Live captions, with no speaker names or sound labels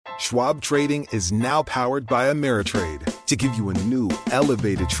Schwab Trading is now powered by Ameritrade to give you a new,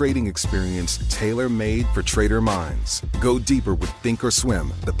 elevated trading experience tailor-made for trader minds. Go deeper with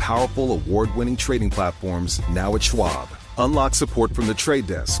Thinkorswim, the powerful award-winning trading platforms now at Schwab. Unlock support from the Trade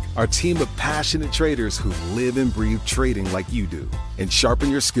Desk, our team of passionate traders who live and breathe trading like you do. And sharpen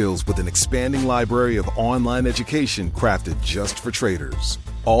your skills with an expanding library of online education crafted just for traders.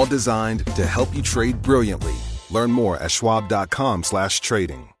 All designed to help you trade brilliantly. Learn more at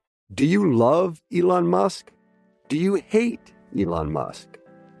schwab.com/trading. Do you love Elon Musk? Do you hate Elon Musk?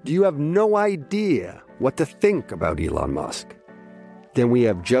 Do you have no idea what to think about Elon Musk? Then we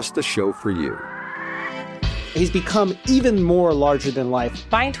have just the show for you. He's become even more larger than life.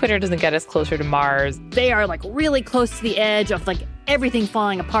 Buying Twitter doesn't get us closer to Mars. They are like really close to the edge of like everything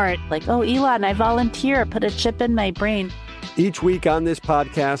falling apart. Like, oh, Elon, I volunteer. Put a chip in my brain. Each week on this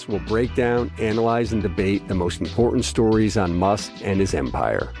podcast, we'll break down, analyze, and debate the most important stories on Musk and his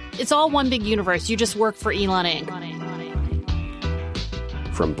empire. It's all one big universe. You just work for Elon Inc.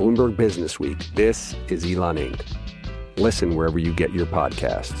 From Bloomberg Business Week, this is Elon Inc. Listen wherever you get your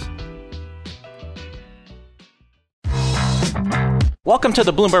podcasts. Welcome to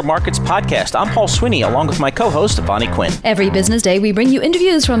the Bloomberg Markets Podcast. I'm Paul Sweeney, along with my co-host, Vonnie Quinn. Every business day, we bring you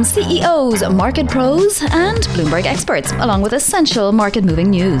interviews from CEOs, market pros, and Bloomberg experts, along with essential market-moving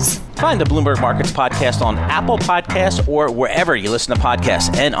news. Find the Bloomberg Markets Podcast on Apple Podcasts or wherever you listen to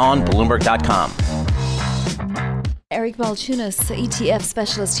podcasts and on Bloomberg.com. Eric Balchunas, ETF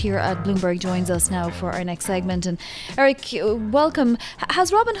specialist here at Bloomberg, joins us now for our next segment. And Eric, welcome.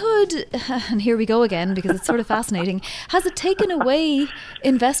 Has Robinhood, and here we go again because it's sort of fascinating, has it taken away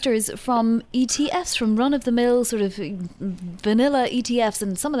investors from ETFs, from run-of-the-mill sort of vanilla ETFs?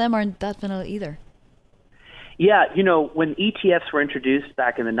 And some of them aren't that vanilla either. Yeah, when ETFs were introduced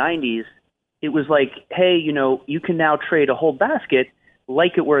back in the 90s, it was like, hey, you can now trade a whole basket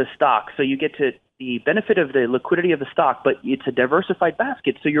like it were a stock. So you get to the benefit of the liquidity of the stock, but it's a diversified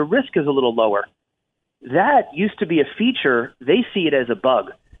basket, so your risk is a little lower. That used to be a feature. They see it as a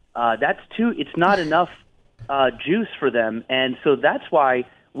bug. It's not enough juice for them. And so that's why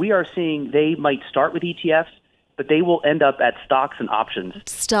we are seeing they might start with ETFs, but they will end up at stocks and options.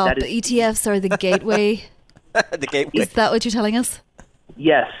 Stop. ETFs are the gateway. The gateway. Is that what you're telling us?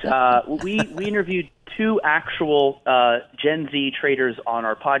 Yes. We interviewed two actual Gen Z traders on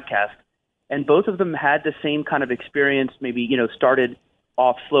our podcast. And both of them had the same kind of experience, maybe, started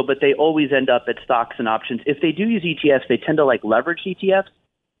off slow, but they always end up at stocks and options. If they do use ETFs, they tend to like leverage ETFs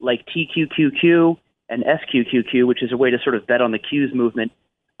like TQQQ and SQQQ, which is a way to sort of bet on the Qs movement.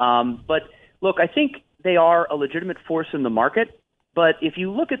 But look, I think they are a legitimate force in the market. But if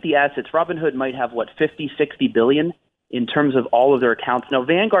you look at the assets, Robinhood might have, 50, 60 billion in terms of all of their accounts. Now,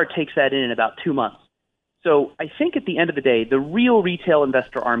 Vanguard takes that in about 2 months. So I think at the end of the day, the real retail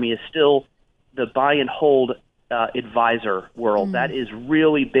investor army is still the buy and hold advisor world. That is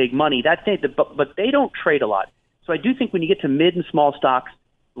really big money. But they don't trade a lot. So I do think when you get to mid and small stocks,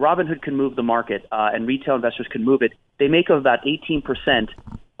 Robinhood can move the market and retail investors can move it. They make up about 18%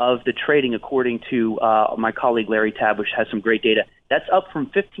 of the trading, according to my colleague Larry Tabb, which has some great data. That's up from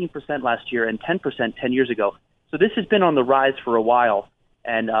 15% last year and 10% 10 years ago. So this has been on the rise for a while,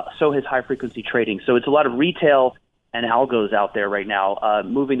 and so has high-frequency trading. So it's a lot of retail and algos out there right now,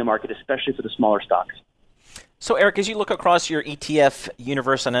 moving the market, especially for the smaller stocks. So, Eric, as you look across your ETF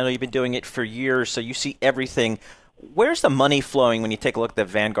universe, and I know you've been doing it for years, so you see everything. Where's the money flowing when you take a look at the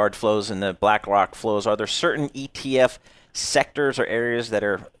Vanguard flows and the BlackRock flows? Are there certain ETF sectors or areas that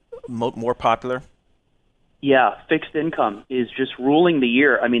are more popular? Yeah, fixed income is just ruling the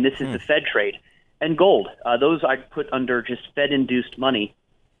year. I mean, this is the Fed trade. And gold, those I'd put under just Fed-induced money.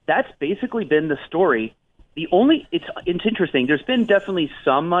 That's basically been the story. It's interesting. There's been definitely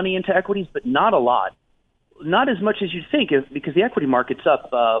some money into equities, but not a lot. Not as much as you'd think, because the equity market's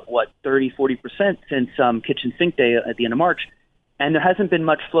up, 30, 40% since Kitchen Sink Day at the end of March. And there hasn't been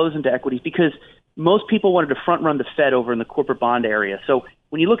much flows into equities because most people wanted to front run the Fed over in the corporate bond area. So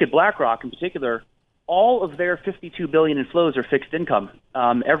when you look at BlackRock in particular, all of their $52 billion in flows are fixed income.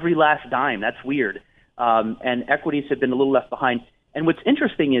 Every last dime. That's weird. And equities have been a little left behind. And what's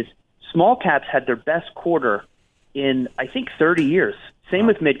interesting is small caps had their best quarter in, I think, 30 years. Same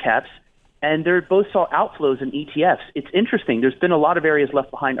with mid caps. And they both saw outflows in ETFs. It's interesting. There's been a lot of areas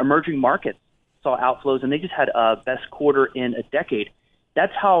left behind. Emerging markets saw outflows, and they just had a best quarter in a decade.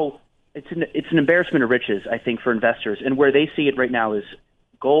 That's how it's an embarrassment of riches, I think, for investors. And where they see it right now is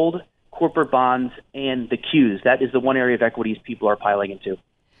gold, corporate bonds, and the Qs. That is the one area of equities people are piling into.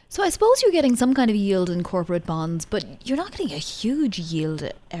 So I suppose you're getting some kind of yield in corporate bonds, but you're not getting a huge yield,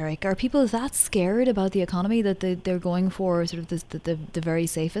 Eric. Are people that scared about the economy that they're going for sort of the very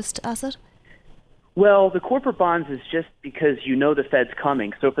safest asset? Well, the corporate bonds is just because the Fed's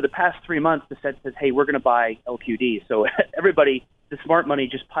coming. So for the past 3 months, the Fed says, hey, we're going to buy LQD. So everybody, the smart money,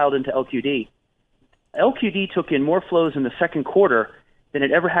 just piled into LQD. LQD took in more flows in the second quarter than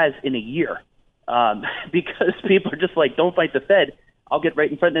it ever has in a year because people are just like, don't fight the Fed. I'll get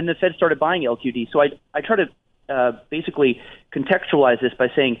right in front. And then the Fed started buying LQD. So I try to basically contextualize this by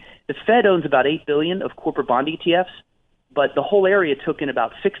saying the Fed owns about $8 billion of corporate bond ETFs, but the whole area took in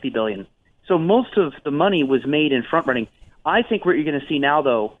about $60 billion. So most of the money was made in front running. I think what you're going to see now,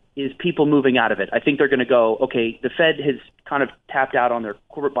 though, is people moving out of it. I think they're going to go, okay, the Fed has kind of tapped out on their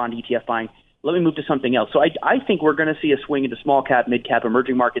corporate bond ETF buying. Let me move to something else. So I think we're going to see a swing into small cap, mid cap,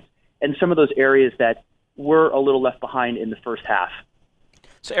 emerging markets, and some of those areas that were a little left behind in the first half.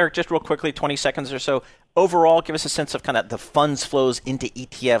 So, Eric, just real quickly, 20 seconds or so. Overall, give us a sense of kind of the funds flows into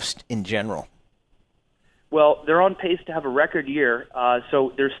ETFs in general. Well, they're on pace to have a record year.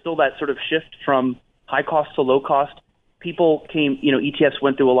 So there's still that sort of shift from high cost to low cost. People ETFs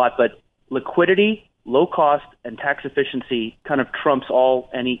went through a lot, but liquidity, low cost, and tax efficiency kind of trumps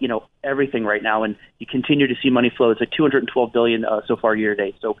everything right now. And you continue to see money flow. It's like $212 billion so far year to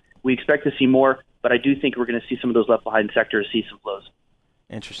date. So we expect to see more, but I do think we're going to see some of those left behind sectors see some flows.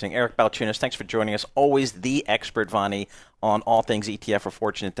 Interesting. Eric Balchunas, thanks for joining us. Always the expert, Vani, on all things ETF. We're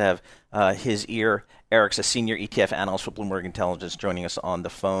fortunate to have his ear. Eric's a senior ETF analyst for Bloomberg Intelligence joining us on the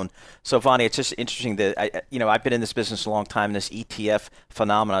phone. So, Vani, it's just interesting that, I've been in this business a long time. This ETF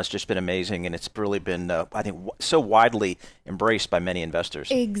phenomenon has just been amazing, and it's really been, I think, so widely embraced by many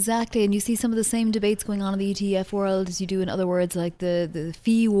investors. Exactly, and you see some of the same debates going on in the ETF world as you do in other words, like the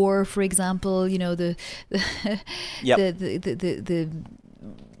fee war, for example, the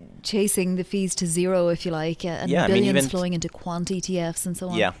chasing the fees to zero, if you like, and billions flowing into quant ETFs and so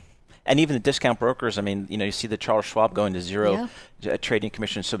on. Yeah. And even the discount brokers, you see the Charles Schwab going to zero trading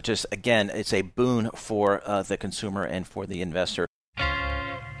commission. So just, again, it's a boon for the consumer and for the investor.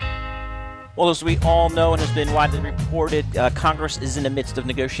 Well, as we all know and has been widely reported, Congress is in the midst of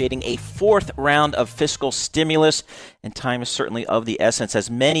negotiating a fourth round of fiscal stimulus, and time is certainly of the essence, as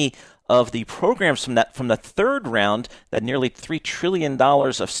many of the programs from the third round, that nearly $3 trillion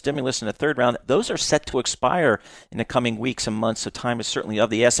of stimulus in the third round, those are set to expire in the coming weeks and months, so time is certainly of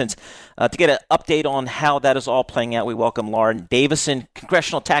the essence. To get an update on how that is all playing out, we welcome Laura Davison,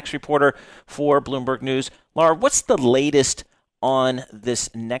 congressional tax reporter for Bloomberg News. Laura, what's the latest on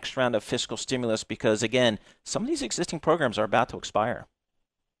this next round of fiscal stimulus? Because, again, some of these existing programs are about to expire.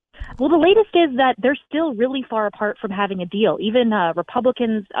 Well, the latest is that they're still really far apart from having a deal. Even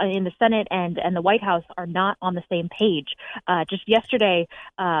Republicans in the Senate and the White House are not on the same page. Just yesterday,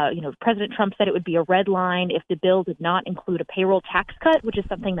 President Trump said it would be a red line if the bill did not include a payroll tax cut, which is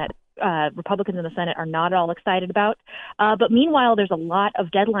something that Republicans in the Senate are not at all excited about. But meanwhile, there's a lot of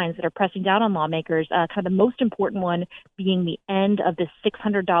deadlines that are pressing down on lawmakers, kind of the most important one being the end of this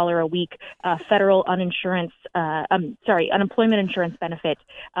 $600 a week federal unemployment insurance benefit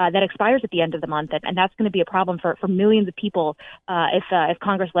that expires at the end of the month. And that's going to be a problem for millions of people if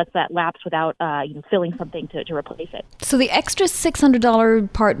Congress lets that lapse without filling something to replace it. So the extra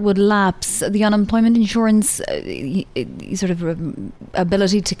 $600 part would lapse. The unemployment insurance sort of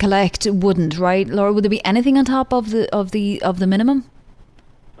ability to collect wouldn't, right, Laura? Would there be anything on top of the minimum?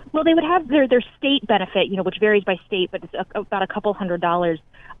 Well, they would have their state benefit, which varies by state, but it's about a couple $100.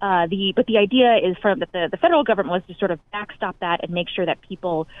 But the idea is that the federal government was to sort of backstop that and make sure that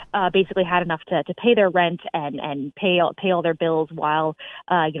people basically had enough to pay their rent and pay all their bills while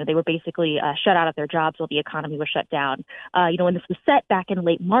they were basically shut out of their jobs while the economy was shut down. When this was set back in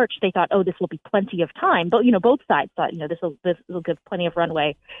late March, they thought, oh, this will be plenty of time. But both sides thought, this will give plenty of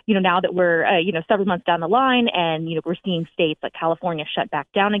runway. Now that we're several months down the line and we're seeing states like California shut back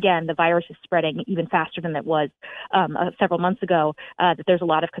down again, the virus is spreading even faster than it was several months ago. That there's a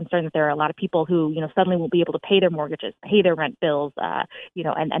lot of concern that there are a lot of people who, suddenly won't be able to pay their mortgages, pay their rent bills,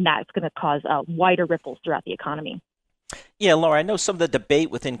 and that's going to cause wider ripples throughout the economy. Yeah, Laura, I know some of the debate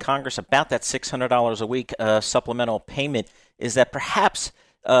within Congress about that $600 a week supplemental payment is that perhaps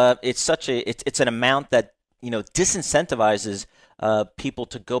it's an amount that disincentivizes people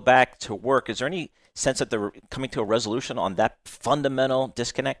to go back to work. Is there any sense that they're coming to a resolution on that fundamental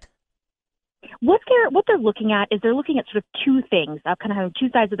disconnect? What they're looking at is they're looking at sort of two things, kind of having two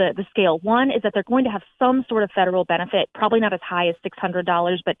sides of the scale. One is that they're going to have some sort of federal benefit, probably not as high as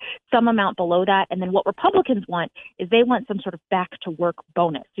 $600, but some amount below that. And then what Republicans want is they want some sort of back-to-work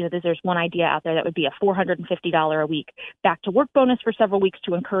bonus. There's one idea out there that would be a $450 a week back-to-work bonus for several weeks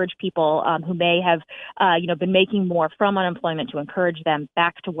to encourage people who may have, been making more from unemployment to encourage them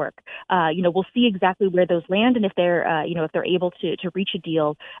back to work. We'll see exactly where those land and if they're, if they're able to reach a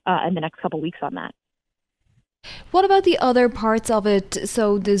deal in the next couple of weeks on that. What about the other parts of it?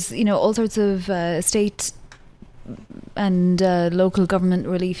 So there's, all sorts of state and local government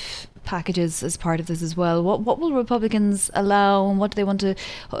relief packages as part of this as well. What will Republicans allow, and what do they want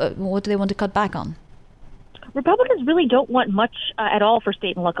to cut back on? Republicans really don't want much at all for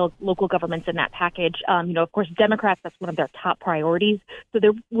state and local governments in that package. Of course, Democrats, that's one of their top priorities. So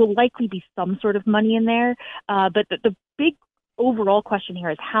there will likely be some sort of money in there. But the big overall question here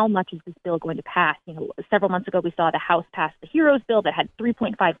is how much is this bill going to pass? Several months ago we saw the House pass the HEROES bill that had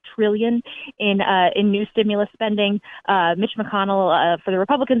 $3.5 trillion in new stimulus spending. Mitch McConnell for the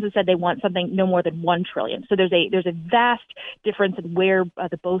Republicans has said they want something no more than $1 trillion. So there's a vast difference in where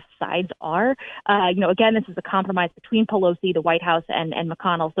the both sides are. Again, this is a compromise between Pelosi, the White House, and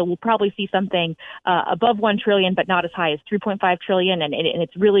McConnell. So we'll probably see something above $1 trillion, but not as high as $3.5 trillion. And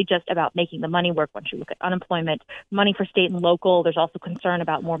it's really just about making the money work. Once you look at unemployment, money for state and local. There's also concern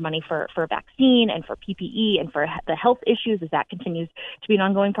about more money for vaccine and for PPE and for the health issues as that continues to be an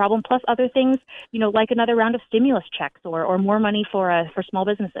ongoing problem, plus other things, like another round of stimulus checks or more money for small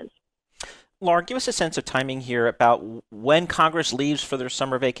businesses. Laura, give us a sense of timing here about when Congress leaves for their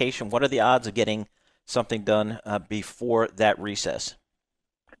summer vacation. What are the odds of getting something done before that recess?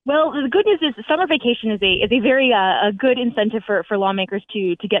 Well, the good news is summer vacation is a very a good incentive for lawmakers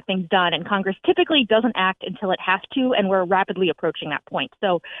to get things done, and Congress typically doesn't act until it has to, and we're rapidly approaching that point.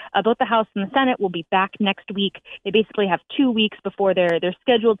 So both the House and the Senate will be back next week. They basically have 2 weeks before they're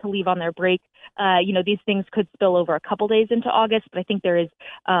scheduled to leave on their break. These things could spill over a couple days into August, but I think there is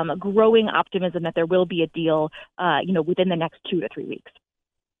a growing optimism that there will be a deal, within the next 2 to 3 weeks.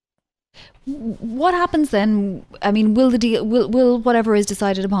 What happens then? I mean, will the deal, will whatever is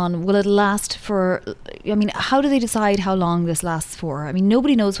decided upon, will it last for? I mean, how do they decide how long this lasts for? I mean,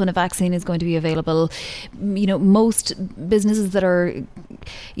 nobody knows when a vaccine is going to be available. Most businesses that are,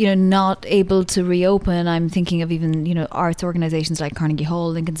 not able to reopen. I'm thinking of even arts organisations like Carnegie Hall,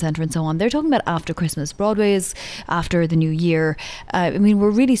 Lincoln Centre, and so on. They're talking about after Christmas. Broadway is after the new year. We're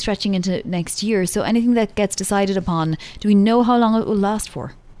really stretching into next year. So anything that gets decided upon, do we know how long it will last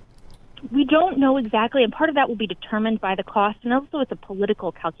for? We don't know exactly, and part of that will be determined by the cost, and also it's a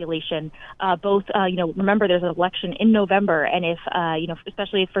political calculation. Remember there's an election in November, and if,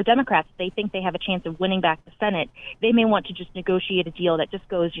 especially for Democrats, they think they have a chance of winning back the Senate, they may want to just negotiate a deal that just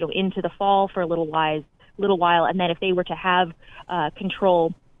goes, into the fall for a little while, and then if they were to have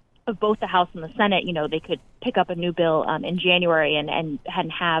control of both the House and the Senate, they could pick up a new bill in January and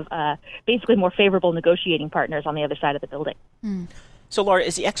have basically more favorable negotiating partners on the other side of the building. Mm. So, Laura,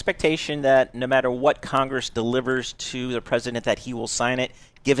 is the expectation that no matter what Congress delivers to the president that he will sign it,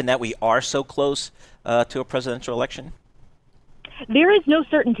 given that we are so close to a presidential election? There is no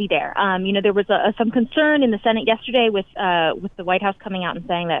certainty there. There was some concern in the Senate yesterday with the White House coming out and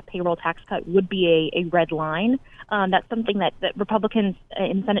saying that payroll tax cut would be a red line. That's something that Republicans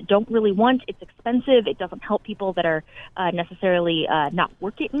in the Senate don't really want. It's expensive. It doesn't help people that are necessarily not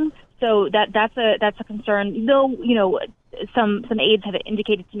working. So that's a concern. Though some aides have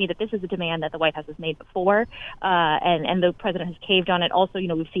indicated to me that this is a demand that the White House has made before, and the president has caved on it. Also,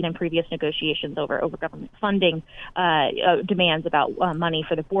 we've seen in previous negotiations over government funding demands about money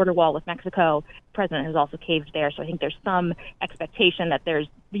for the border wall with Mexico. The president has also caved there. So I think there's some expectation that there's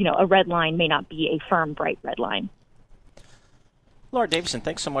a red line may not be a firm, bright red line. Laura Davison,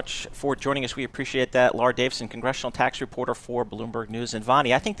 thanks so much for joining us. We appreciate that. Laura Davison, congressional tax reporter for Bloomberg News. And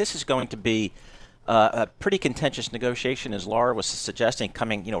Vonnie, I think this is going to be a pretty contentious negotiation, as Laura was suggesting,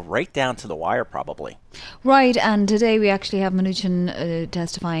 coming right down to the wire probably. Right, and today we actually have Mnuchin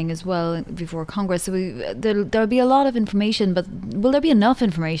testifying as well before Congress. So there'll be a lot of information, but will there be enough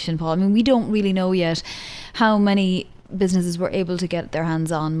information, Paul? I mean, we don't really know yet how many businesses were able to get their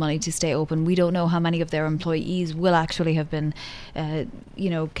hands on money to stay open. We don't know how many of their employees will actually have been,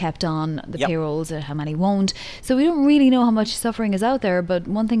 kept on the payrolls, and how many won't. So we don't really know how much suffering is out there. But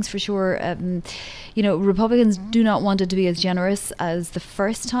one thing's for sure, Republicans do not want it to be as generous as the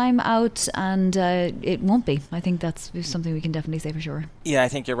first time out, and it won't be. I think that's something we can definitely say for sure. Yeah, I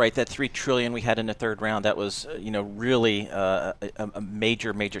think you're right. That $3 trillion we had in the third round, that was, really a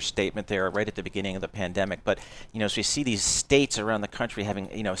major statement there right at the beginning of the pandemic. But, as we see see these states around the country having,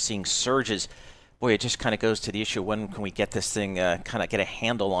 seeing surges, boy, it just kind of goes to the issue, when can we get this thing, kind of get a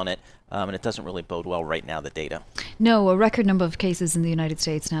handle on it? And it doesn't really bode well right now, the data. No, a record number of cases in the United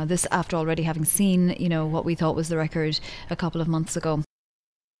States now. This after already having seen, what we thought was the record a couple of months ago.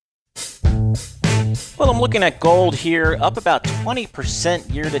 Well, I'm looking at gold here, up about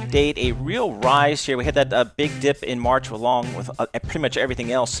 20% year to date, a real rise here. We had that big dip in March along with pretty much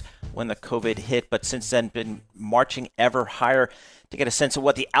everything else when the COVID hit, but since then been marching ever higher. To get a sense of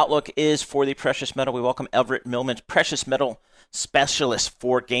what the outlook is for the precious metal, we welcome Everett Millman, precious metal specialist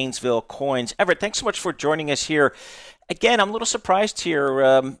for Gainesville Coins. Everett, thanks so much for joining us here. Again, I'm a little surprised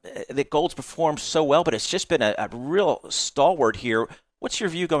here that gold's performed so well, but it's just been a real stalwart here. What's your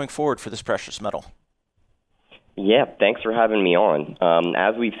view going forward for this precious metal? Yeah, thanks for having me on.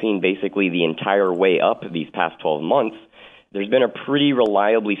 As we've seen basically the entire way up these past 12 months, there's been a pretty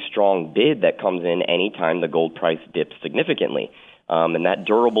reliably strong bid that comes in anytime the gold price dips significantly. And that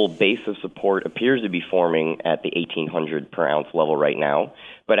durable base of support appears to be forming at the 1,800 per ounce level right now.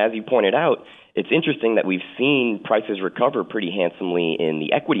 But as you pointed out, it's interesting that we've seen prices recover pretty handsomely in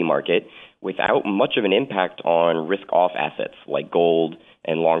the equity market without much of an impact on risk-off assets like gold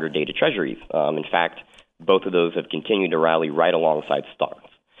and longer-dated treasuries. In fact, both of those have continued to rally right alongside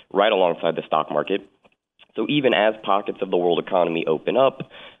the stock market. So even as pockets of the world economy open up,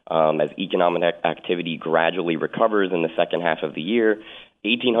 as economic activity gradually recovers in the second half of the year,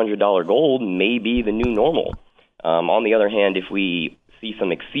 $1,800 gold may be the new normal. On the other hand, if we see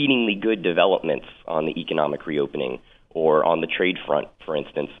some exceedingly good developments on the economic reopening or on the trade front, for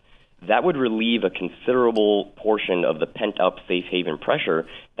instance, that would relieve a considerable portion of the pent-up safe haven pressure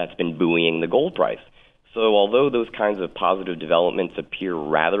that's been buoying the gold price. So although those kinds of positive developments appear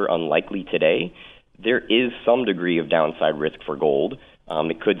rather unlikely today, there is some degree of downside risk for gold.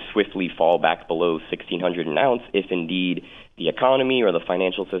 It could swiftly fall back below $1,600 an ounce if indeed the economy or the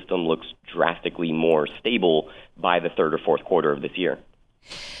financial system looks drastically more stable by the third or fourth quarter of this year.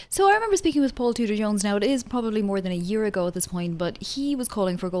 So I remember speaking with Paul Tudor Jones. Now, it is probably more than a year ago at this point, but he was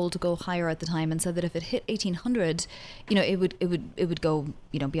calling for gold to go higher at the time and said that if it hit 1,800, it would go,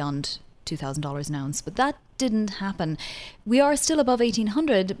 beyond $2,000 an ounce. But that didn't happen. We are still above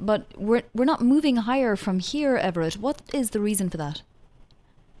 1,800, but we're not moving higher from here, Everett. What is the reason for that?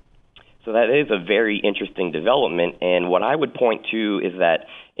 So that is a very interesting development, and what I would point to is that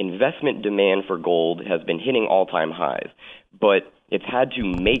investment demand for gold has been hitting all-time highs, but it's had to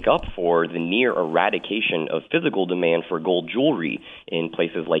make up for the near eradication of physical demand for gold jewelry in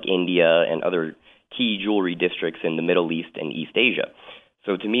places like India and other key jewelry districts in the Middle East and East Asia.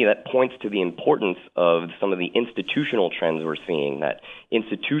 So to me, that points to the importance of some of the institutional trends we're seeing, that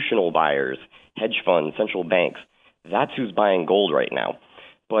institutional buyers, hedge funds, central banks, that's who's buying gold right now.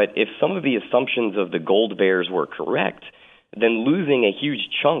 But if some of the assumptions of the gold bears were correct, then losing a huge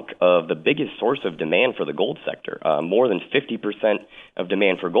chunk of the biggest source of demand for the gold sector, more than 50% of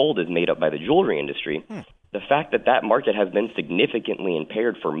demand for gold is made up by the jewelry industry. The fact that that market has been significantly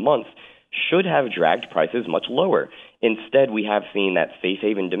impaired for months should have dragged prices much lower. Instead, we have seen that safe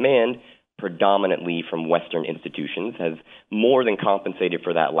haven demand, predominantly from Western institutions, has more than compensated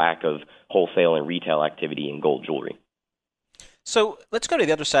for that lack of wholesale and retail activity in gold jewelry. So let's go to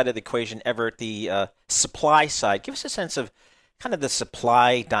the other side of the equation, Everett, the supply side. Give us a sense of kind of the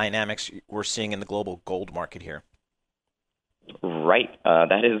supply dynamics we're seeing in the global gold market here. Right.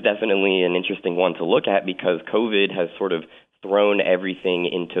 That is definitely an interesting one to look at because COVID has sort of thrown everything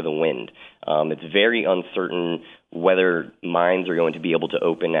into the wind. It's very uncertain whether mines are going to be able to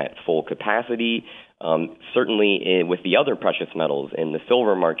open at full capacity. Certainly with the other precious metals in the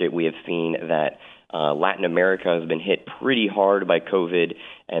silver market, we have seen that Latin America has been hit pretty hard by COVID,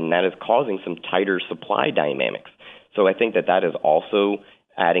 and that is causing some tighter supply dynamics. So I think that is also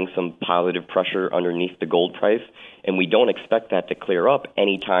adding some positive pressure underneath the gold price, and we don't expect that to clear up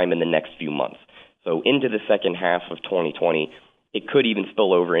anytime in the next few months. So into the second half of 2020, it could even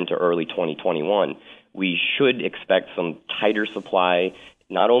spill over into early 2021. We should expect some tighter supply,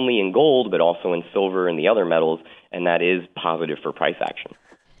 not only in gold, but also in silver and the other metals, and that is positive for price action.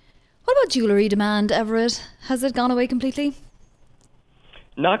 What about jewellery demand, Everett? Has it gone away completely?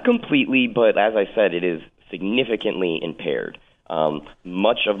 Not completely, but as I said, it is significantly impaired.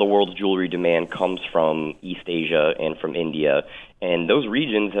 Much of the world's jewelry demand comes from East Asia and from India, and those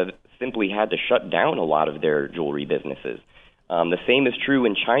regions have simply had to shut down a lot of their jewelry businesses. The same is true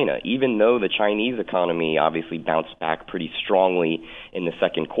in China. Even though the Chinese economy obviously bounced back pretty strongly in the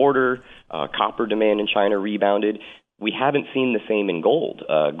second quarter, copper demand in China rebounded, we haven't seen the same in gold.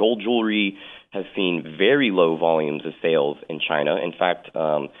 Gold jewelry has seen very low volumes of sales in China. In fact,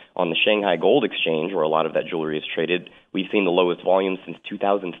 on the Shanghai Gold Exchange, where a lot of that jewelry is traded, we've seen the lowest volume since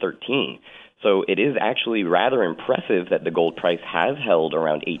 2013. So it is actually rather impressive that the gold price has held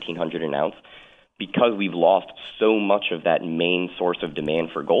around $1,800 an ounce, because we've lost so much of that main source of demand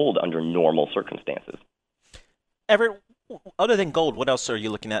for gold under normal circumstances. Everett, other than gold, what else are you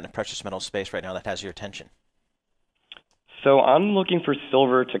looking at in the precious metal space right now that has your attention? So I'm looking for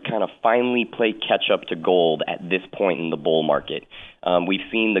silver to kind of finally play catch up to gold at this point in the bull market. We've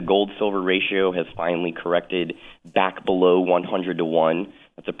seen the gold-silver ratio has finally corrected back below 100 to 1.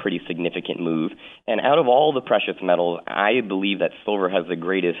 That's a pretty significant move. And out of all the precious metals, I believe that silver has the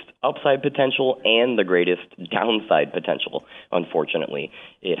greatest upside potential and the greatest downside potential, unfortunately.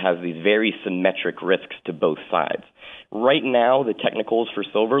 It has these very symmetric risks to both sides. Right now, the technicals for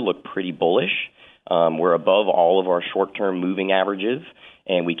silver look pretty bullish. We're above all of our short-term moving averages,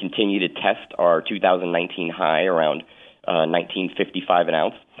 and we continue to test our 2019 high around $19.55 an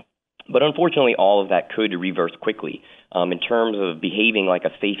ounce. But unfortunately, all of that could reverse quickly. In terms of behaving like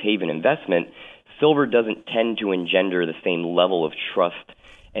a safe haven investment, silver doesn't tend to engender the same level of trust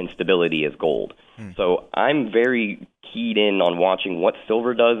and stability as gold. So I'm very keyed in on watching what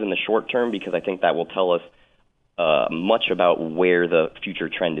silver does in the short term, because I think that will tell us much about where the future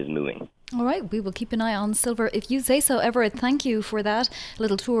trend is moving. All right, we will keep an eye on silver if you say so. Everett, thank you for that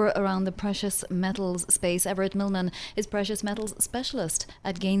little tour around the precious metals space. Everett Millman is precious metals specialist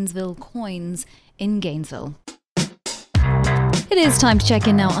at Gainesville Coins in Gainesville. It is time to check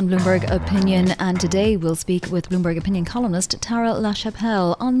in now on Bloomberg Opinion, and today we'll speak with Bloomberg Opinion columnist Tara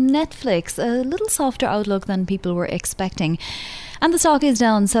LaChapelle on Netflix. A little softer outlook than people were expecting. And the stock is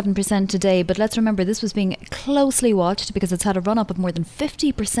down 7% today, but let's remember this was being closely watched because it's had a run-up of more than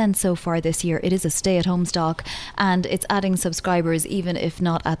 50% so far this year. It is a stay-at-home stock and it's adding subscribers, even if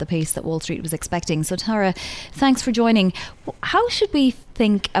not at the pace that Wall Street was expecting. So Tara, thanks for joining. How should we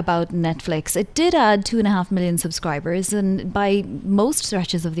think about Netflix? It did add 2.5 million subscribers, and by most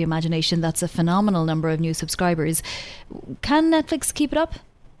stretches of the imagination, that's a phenomenal number of new subscribers. Can Netflix keep it up?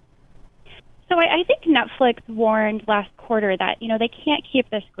 So I think Netflix warned last quarter that, they can't keep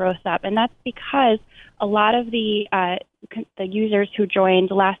this growth up. And that's because a lot of the users who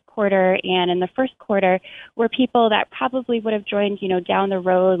joined last quarter and in the first quarter were people that probably would have joined, down the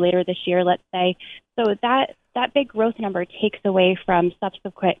road later this year, let's say. So that big growth number takes away from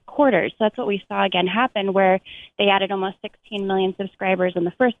subsequent quarters. So that's what we saw again happen, where they added almost 16 million subscribers in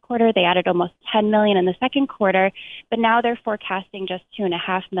the first quarter. They added almost 10 million in the second quarter, but now they're forecasting just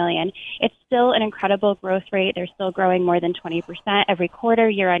 2.5 million. It's still an incredible growth rate. They're still growing more than 20% every quarter,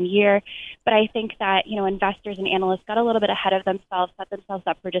 year on year. But I think that, investors and analysts got a little bit ahead of themselves, set themselves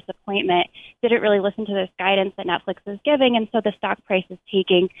up for disappointment, didn't really listen to this guidance that Netflix is giving. And so the stock price is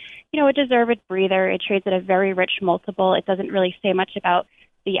taking, a deserved breather. It trades at a very rich multiple. It doesn't really say much about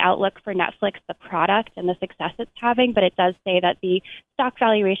the outlook for Netflix, the product, and the success it's having, but it does say that the stock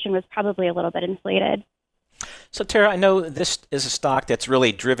valuation was probably a little bit inflated. So, Tara, I know this is a stock that's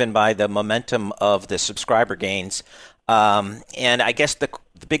really driven by the momentum of the subscriber gains. And I guess the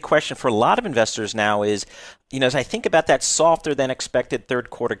big question for a lot of investors now is, as I think about that softer than expected third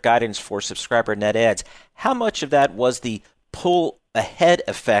quarter guidance for subscriber net adds, how much of that was the pull ahead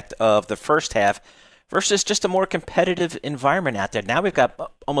effect of the first half versus just a more competitive environment out there? Now we've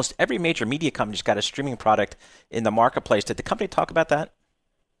got almost every major media company's got a streaming product in the marketplace. Did the company talk about that?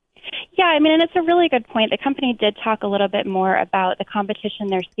 Yeah, and it's a really good point. The company did talk a little bit more about the competition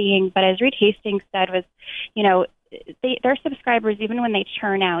they're seeing, but as Reed Hastings said was, their subscribers, even when they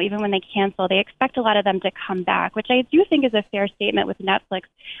churn out, even when they cancel, they expect a lot of them to come back, which I do think is a fair statement with Netflix.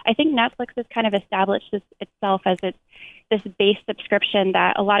 I think Netflix has kind of established itself as this base subscription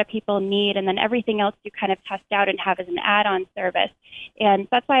that a lot of people need, and then everything else you kind of test out and have as an add-on service. And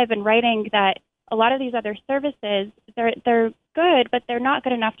that's why I've been writing that a lot of these other services, they're good, but they're not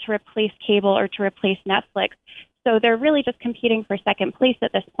good enough to replace cable or to replace Netflix. So they're really just competing for second place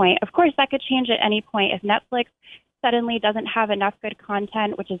at this point. Of course, that could change at any point if Netflix suddenly doesn't have enough good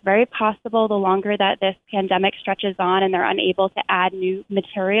content, which is very possible the longer that this pandemic stretches on and they're unable to add new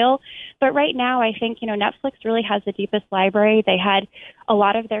material. But right now, I think, Netflix really has the deepest library. They had a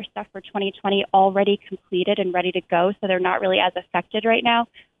lot of their stuff for 2020 already completed and ready to go, so they're not really as affected right now.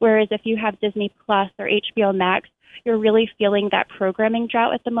 Whereas if you have Disney Plus or HBO Max, you're really feeling that programming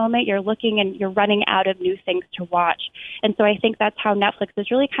drought at the moment. You're looking and you're running out of new things to watch. And so I think that's how Netflix has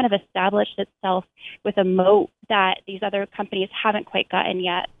really kind of established itself with a moat that these other companies haven't quite gotten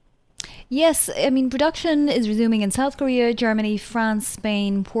yet. Yes, I mean, production is resuming in South Korea, Germany, France,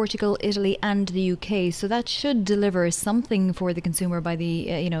 Spain, Portugal, Italy, and the UK. So that should deliver something for the consumer by the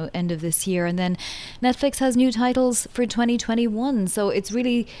end of this year. And then Netflix has new titles for 2021. So it's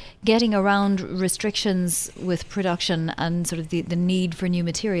really getting around restrictions with production and sort of the need for new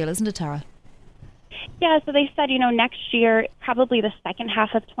material, isn't it, Tara? Yeah, so they said, next year, probably the second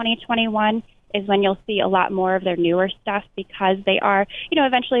half of 2021, is when you'll see a lot more of their newer stuff, because they are,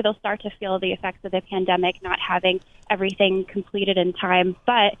 eventually they'll start to feel the effects of the pandemic, not having everything completed in time.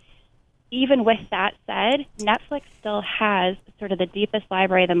 But even with that said, Netflix still has sort of the deepest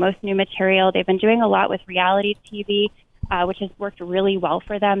library, the most new material. They've been doing a lot with reality TV, which has worked really well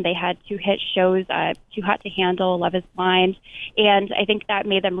for them. They had 2 hit shows, Too Hot to Handle, Love is Blind. And I think that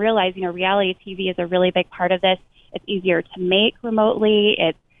made them realize, reality TV is a really big part of this. It's easier to make remotely.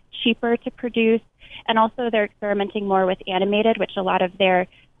 It's cheaper to produce, and also they're experimenting more with animated, which a lot of their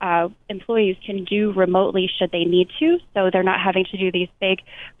employees can do remotely should they need to, so they're not having to do these big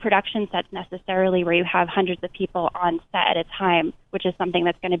production sets necessarily where you have hundreds of people on set at a time, which is something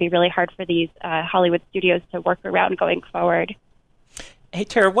that's going to be really hard for these Hollywood studios to work around going forward. Hey,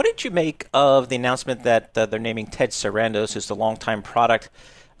 Tara, what did you make of the announcement that they're naming Ted Sarandos, who's the longtime product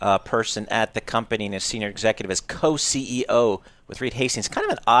person at the company and a senior executive, as co-CEO with Reed Hastings? Kind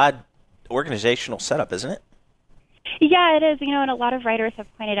of an odd organizational setup, isn't it? Yeah, it is. And a lot of writers have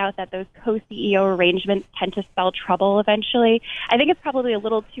pointed out that those co-CEO arrangements tend to spell trouble eventually. I think it's probably a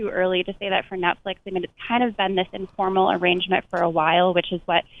little too early to say that for Netflix. I mean, it's kind of been this informal arrangement for a while, which is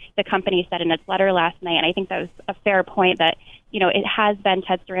what the company said in its letter last night. And I think that was a fair point that, it has been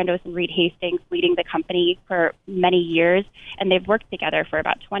Ted Sarandos and Reed Hastings leading the company for many years, and they've worked together for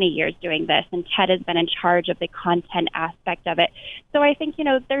about 20 years doing this, and Ted has been in charge of the content aspect of it. So I think,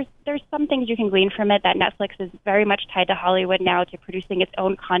 there's some things you can glean from it, that Netflix is very much tied to Hollywood now, to producing its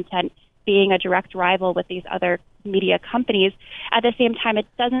own content, being a direct rival with these other media companies. At the same time, it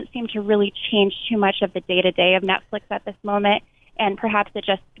doesn't seem to really change too much of the day-to-day of Netflix at this moment. And perhaps it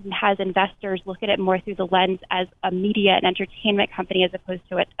just has investors look at it more through the lens as a media and entertainment company as opposed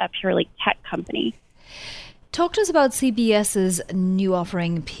to a purely tech company. Talk to us about CBS's new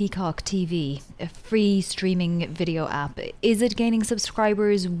offering, Peacock TV, a free streaming video app. Is it gaining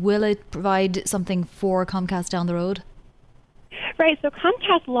subscribers? Will it provide something for Comcast down the road? Right. So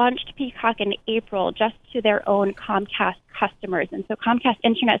Comcast launched Peacock in April just to their own Comcast customers. And so Comcast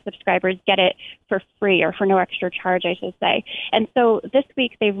Internet subscribers get it for free, or for no extra charge, I should say. And so this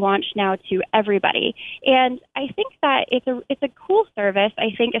week they've launched now to everybody. And I think that it's a cool service. I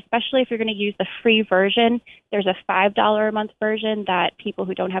think especially if you're going to use the free version, there's a $5 a month version that people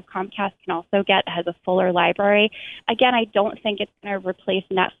who don't have Comcast can also get, that has a fuller library. Again, I don't think it's going to replace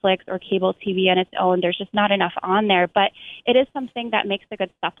Netflix or cable TV on its own. There's just not enough on there. But it is something that makes a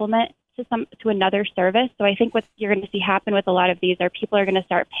good supplement to another service. So I think what you're going to see happen with a lot of these are people are going to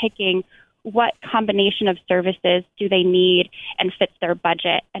start picking what combination of services do they need and fits their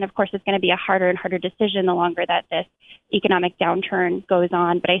budget. And of course, it's going to be a harder and harder decision the longer that this economic downturn goes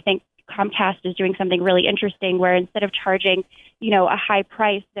on. But I think Comcast is doing something really interesting where instead of charging, a high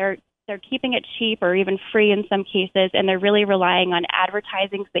price, they're keeping it cheap or even free in some cases, and they're really relying on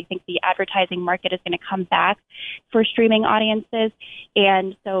advertising because they think the advertising market is going to come back for streaming audiences.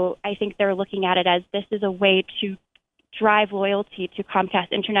 And so I think they're looking at it as this is a way to drive loyalty to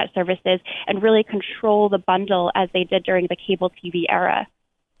Comcast Internet services and really control the bundle as they did during the cable TV era.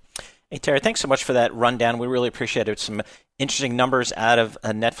 Hey, Tara, thanks so much for that rundown. We really appreciate it. Some interesting numbers out of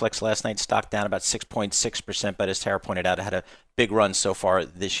Netflix last night. Stock down about 6.6%, but as Tara pointed out, it had a big run so far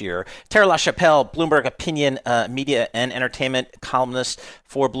this year. Tara LaChapelle, Bloomberg Opinion, media and entertainment columnist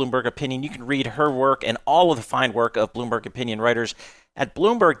for Bloomberg Opinion. You can read her work and all of the fine work of Bloomberg Opinion writers at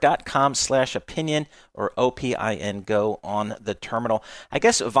Bloomberg.com/opinion or OPIN go on the terminal. I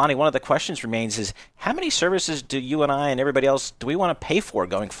guess, Vani, one of the questions remains is how many services do you and I and everybody else do we want to pay for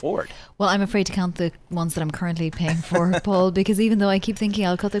going forward? Well, I'm afraid to count the ones that I'm currently paying for, Paul, because even though I keep thinking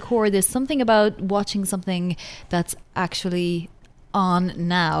I'll cut the cord, there's something about watching something that's actually on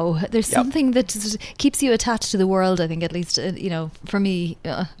now. There's something that just keeps you attached to the world, I think, at least, for me,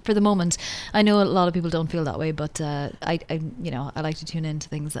 for the moment. I know a lot of people don't feel that way, but I like to tune into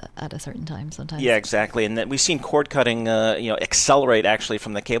things at a certain time sometimes. Yeah, exactly. And we've seen cord cutting, accelerate actually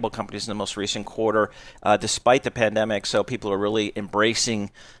from the cable companies in the most recent quarter, despite the pandemic. So people are really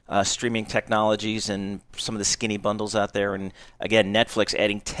embracing streaming technologies and some of the skinny bundles out there. And again, Netflix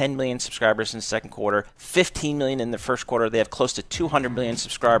adding 10 million subscribers in the second quarter, 15 million in the first quarter. They have close to 200 million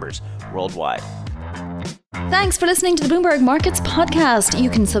subscribers worldwide. Thanks for listening to the Bloomberg Markets podcast. You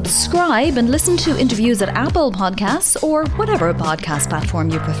can subscribe and listen to interviews at Apple Podcasts or whatever podcast platform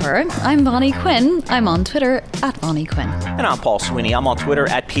you prefer. I'm Vonnie Quinn. I'm on Twitter at Vonnie Quinn. And I'm Paul Sweeney. I'm on Twitter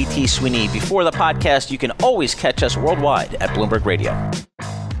at PT Sweeney. Before the podcast, you can always catch us worldwide at Bloomberg Radio.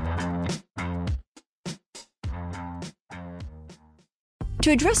 To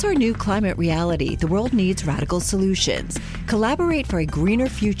address our new climate reality, the world needs radical solutions. Collaborate for a greener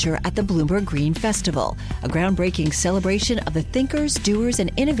future at the Bloomberg Green Festival, a groundbreaking celebration of the thinkers, doers,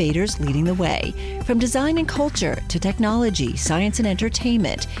 and innovators leading the way. From design and culture to technology, science, and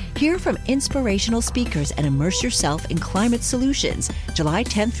entertainment, hear from inspirational speakers and immerse yourself in climate solutions. July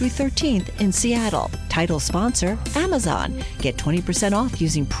 10th through 13th in Seattle. Title sponsor, Amazon. Get 20% off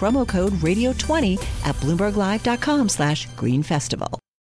using promo code RADIO20 at BloombergLive.com/Green Festival.